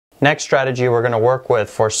Next strategy we're going to work with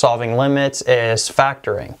for solving limits is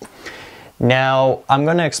factoring. Now, I'm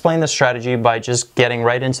going to explain the strategy by just getting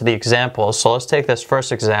right into the example. So let's take this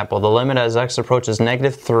first example. The limit as x approaches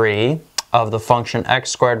 -3 of the function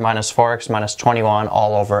x squared minus 4x minus 21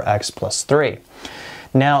 all over x plus 3.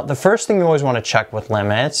 Now, the first thing you always want to check with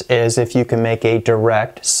limits is if you can make a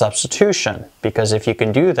direct substitution, because if you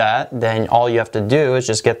can do that, then all you have to do is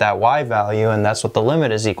just get that y value, and that's what the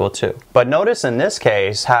limit is equal to. But notice in this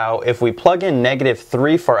case how if we plug in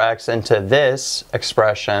 -3 for x into this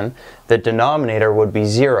expression, the denominator would be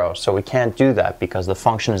 0. So we can't do that because the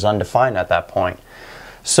function is undefined at that point.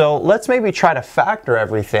 So let's maybe try to factor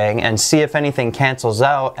everything and see if anything cancels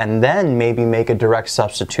out, and then maybe make a direct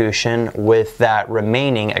substitution with that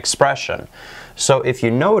remaining expression. So if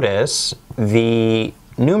you notice, the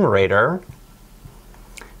numerator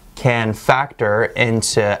can factor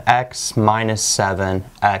into x minus 7,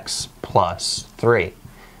 x plus 3.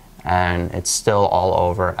 And it's still all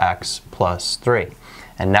over x plus 3.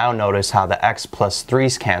 And now notice how the x plus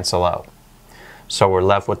 3's cancel out. So we're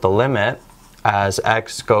left with the limit as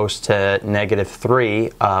x goes to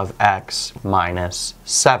 -3 of x minus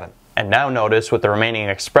 7. And now notice with the remaining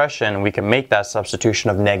expression, we can make that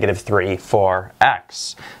substitution of -3 for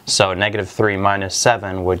x. So -3 minus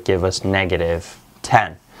 7 would give us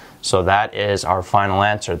 -10. So that is our final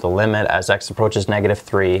answer. The limit as x approaches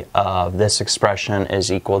 -3 of this expression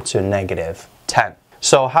is equal to -10.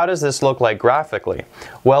 So how does this look like graphically?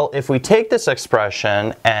 Well, if we take this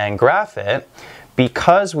expression and graph it,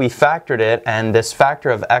 because we factored it and this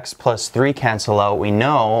factor of x plus 3 cancel out, we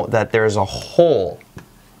know that there's a hole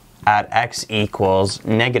at x equals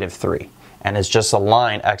 -3. And it's just a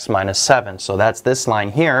line x minus 7. So that's this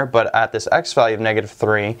line here, but at this x value of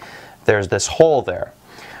 -3, there's this hole there.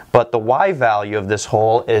 But the y value of this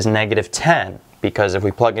hole is -10. Because if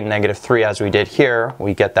we plug in -3 as we did here,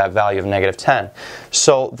 we get that value of -10.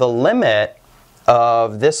 So the limit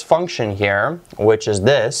of this function here, which is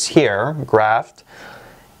this here, graphed,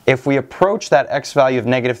 if we approach that x value of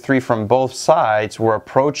 -3 from both sides, we're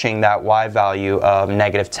approaching that y value of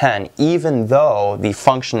 -10, even though the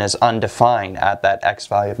function is undefined at that x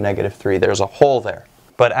value of -3. There's a hole there.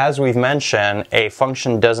 But as we've mentioned, a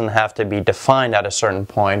function doesn't have to be defined at a certain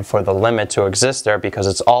point for the limit to exist there, because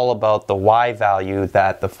it's all about the y value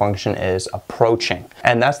that the function is approaching.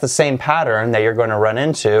 And that's the same pattern that you're going to run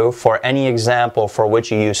into for any example for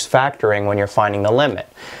which you use factoring when you're finding the limit.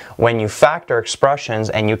 When you factor expressions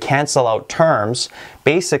and you cancel out terms,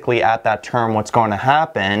 basically at that term what's going to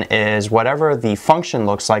happen is whatever the function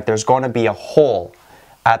looks like, there's going to be a hole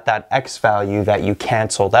at that x value that you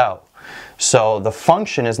canceled out. So the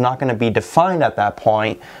function is not going to be defined at that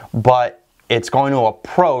point, but it's going to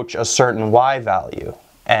approach a certain y value.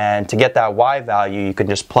 And to get that y value, you can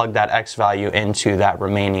just plug that x value into that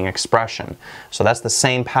remaining expression. So that's the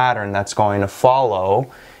same pattern that's going to follow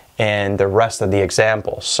in the rest of the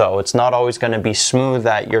examples. So it's not always going to be smooth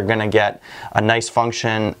that you're going to get a nice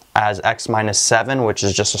function as x minus 7, which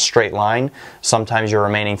is just a straight line. Sometimes your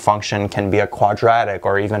remaining function can be a quadratic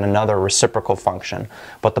or even another reciprocal function.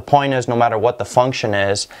 But the point is, no matter what the function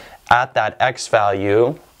is, at that x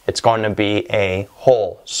value, it's going to be a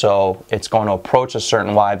hole. So it's going to approach a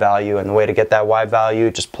certain y value, and the way to get that y value,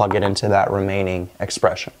 just plug it into that remaining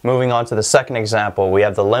expression. Moving on to the second example, we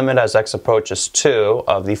have the limit as x approaches 2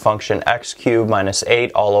 of the function x cubed minus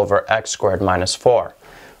 8 all over x squared minus 4.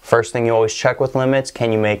 First thing you always check with limits,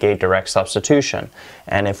 can you make a direct substitution?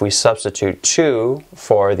 And if we substitute 2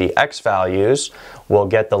 for the x values, we'll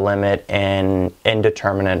get the limit in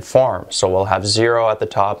indeterminate form. So we'll have 0 at the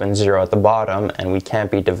top and 0 at the bottom, and we can't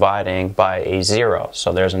be dividing by a 0.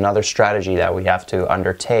 So there's another strategy that we have to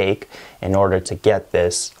undertake in order to get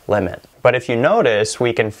this limit. But if you notice,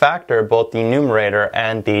 we can factor both the numerator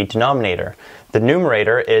and the denominator. The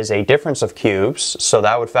numerator is a difference of cubes, so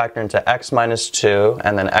that would factor into x minus 2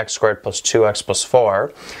 and then x squared plus 2x plus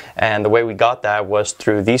 4. And the way we got that was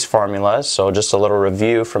through these formulas. So just a little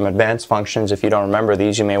review from advanced functions. If you don't remember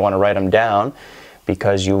these, you may want to write them down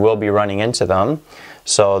because you will be running into them.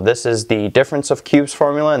 So this is the difference of cubes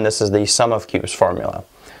formula, and this is the sum of cubes formula.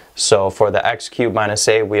 So for the x cubed minus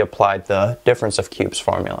 8, we applied the difference of cubes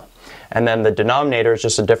formula. And then the denominator is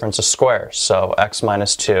just a difference of squares, so x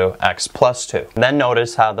minus 2, x plus 2. Then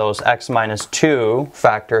notice how those x minus 2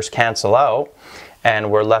 factors cancel out,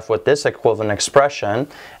 and we're left with this equivalent expression.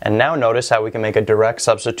 And now notice how we can make a direct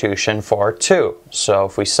substitution for 2. So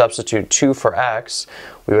if we substitute 2 for x,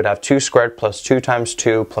 we would have 2 squared plus 2 times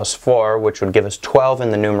 2 plus 4, which would give us 12 in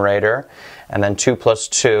the numerator. And then 2 plus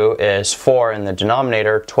 2 is 4 in the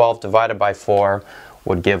denominator. 12 divided by 4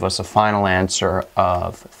 would give us a final answer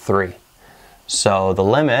of 3. So the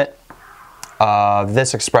limit of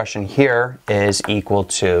this expression here is equal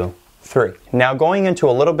to 3. Now going into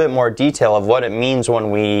a little bit more detail of what it means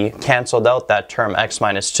when we canceled out that term x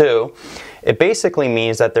minus 2, it basically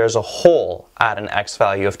means that there's a hole at an x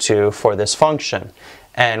value of 2 for this function.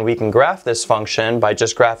 And we can graph this function by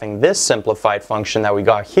just graphing this simplified function that we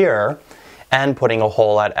got here and putting a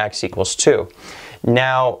hole at x equals 2.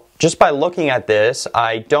 Now, just by looking at this,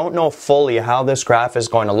 I don't know fully how this graph is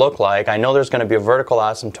going to look like. I know there's going to be a vertical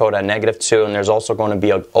asymptote at -2, and there's also going to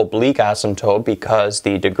be an oblique asymptote because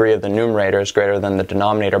the degree of the numerator is greater than the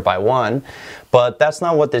denominator by 1. But that's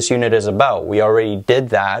not what this unit is about. We already did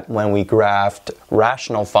that when we graphed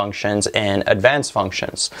rational functions and advanced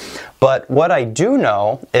functions. But what I do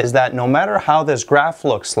know is that no matter how this graph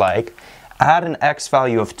looks like, at an x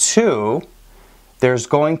value of 2, there's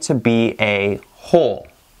going to be a hole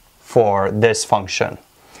for this function.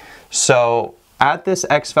 So at this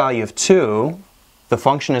x value of 2, the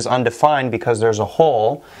function is undefined because there's a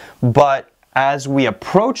hole, but as we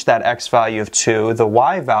approach that x value of 2, the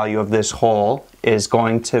y value of this hole is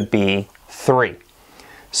going to be 3.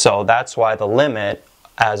 So that's why the limit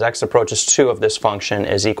as x approaches 2 of this function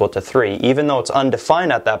is equal to 3. Even though it's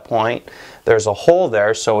undefined at that point, there's a hole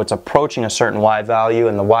there, so it's approaching a certain y value,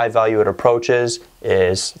 and the y value it approaches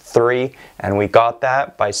is 3, and we got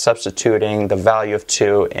that by substituting the value of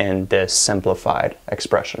 2 in this simplified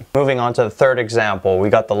expression. Moving on to the third example, we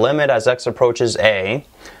got the limit as x approaches a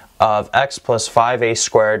of x plus 5a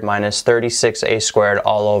squared minus 36a squared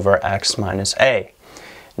all over x minus a.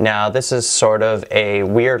 Now this is sort of a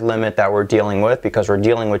weird limit that we're dealing with because we're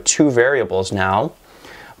dealing with two variables now,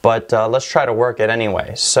 but let's try to work it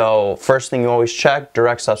anyway. So first thing you always check,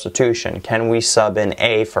 direct substitution. Can we sub in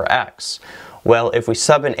a for x? Well, if we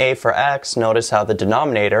sub in a for x, notice how the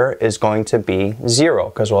denominator is going to be 0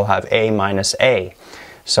 because we'll have a minus a.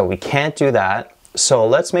 So we can't do that, so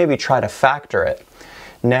let's maybe try to factor it.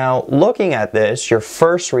 Now, looking at this, your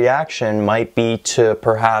first reaction might be to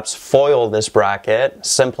perhaps FOIL this bracket,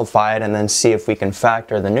 simplify it, and then see if we can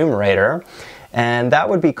factor the numerator. And that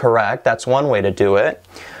would be correct. That's one way to do it.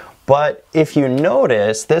 But if you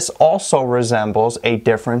notice, this also resembles a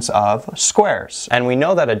difference of squares. And we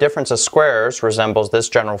know that a difference of squares resembles this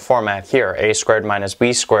general format here. A squared minus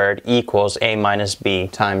b squared equals a minus b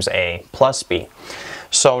times a plus b.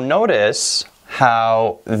 So notice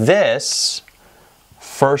how this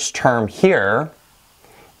first term here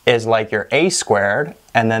is like your a squared,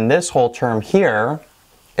 and then this whole term here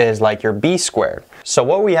is like your b squared. So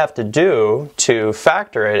what we have to do to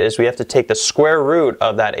factor it is we have to take the square root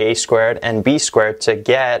of that a squared and b squared to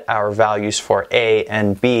get our values for a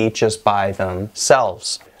and b just by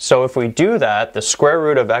themselves. So if we do that, the square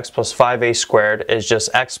root of x plus 5a squared is just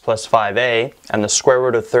x plus 5a, and the square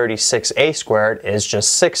root of 36a squared is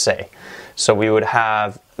just 6a. So we would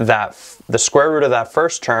have that the square root of that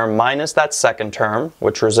first term minus that second term,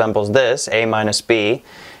 which resembles this, a minus b,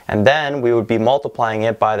 and then we would be multiplying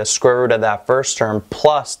it by the square root of that first term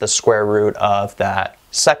plus the square root of that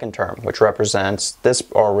second term, which represents this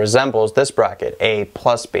or resembles this bracket, a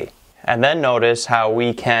plus b. And then notice how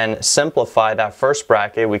we can simplify that first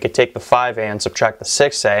bracket. We could take the 5a and subtract the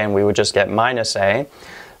 6a, and we would just get minus a.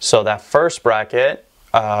 So that first bracket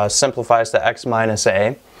simplifies to x minus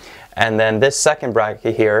a. And then this second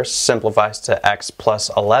bracket here simplifies to x plus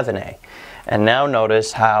 11a. And now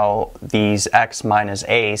notice how these x minus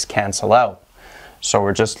a's cancel out. So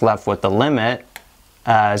we're just left with the limit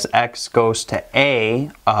as x goes to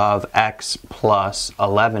a of x plus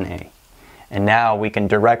 11a. And now we can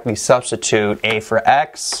directly substitute a for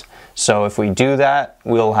x. So if we do that,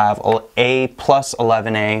 we'll have a plus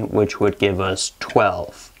 11a, which would give us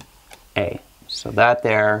 12a. So that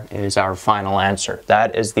there is our final answer.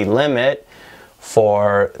 That is the limit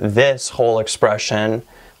for this whole expression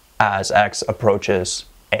as x approaches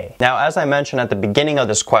a. Now, as I mentioned at the beginning of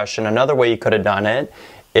this question, another way you could have done it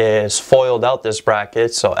is FOILed out this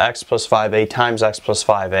bracket, so x plus 5a times x plus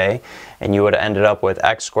 5a, and you would have ended up with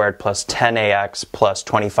x squared plus 10ax plus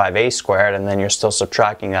 25a squared, and then you're still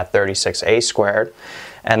subtracting that 36a squared.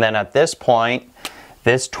 And then at this point,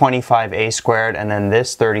 this 25a squared and then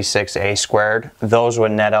this 36a squared, those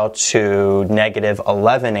would net out to negative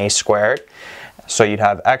 11a squared. So you'd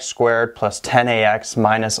have x squared plus 10ax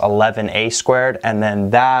minus 11a squared, and then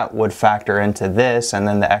that would factor into this, and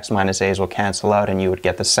then the x minus a's will cancel out and you would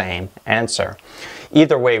get the same answer.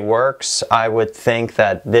 Either way works. I would think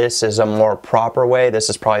that this is a more proper way. This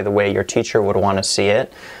is probably the way your teacher would want to see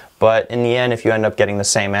it. But in the end, if you end up getting the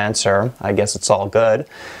same answer, I guess it's all good.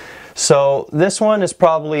 So this one is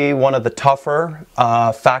probably one of the tougher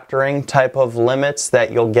factoring type of limits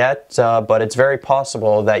that you'll get, but it's very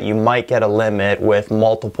possible that you might get a limit with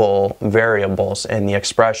multiple variables in the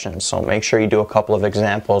expression. So make sure you do a couple of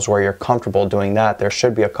examples where you're comfortable doing that. There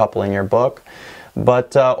should be a couple in your book.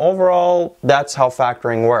 But overall, that's how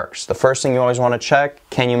factoring works. The first thing you always want to check,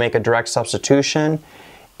 can you make a direct substitution?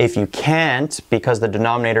 If you can't, because the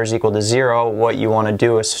denominator is equal to 0, what you want to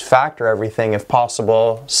do is factor everything if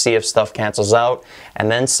possible, see if stuff cancels out, and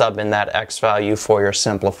then sub in that x value for your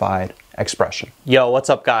simplified expression. Yo, what's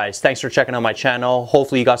up guys? Thanks for checking out my channel.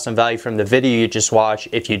 Hopefully you got some value from the video you just watched.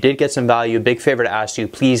 If you did get some value, big favor to ask you,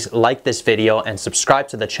 please like this video and subscribe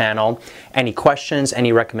to the channel. Any questions,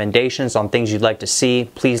 any recommendations on things you'd like to see,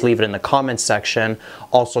 please leave it in the comments section.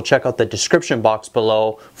 Also check out the description box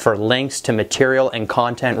below for links to material and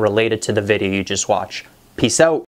content related to the video you just watched. Peace out.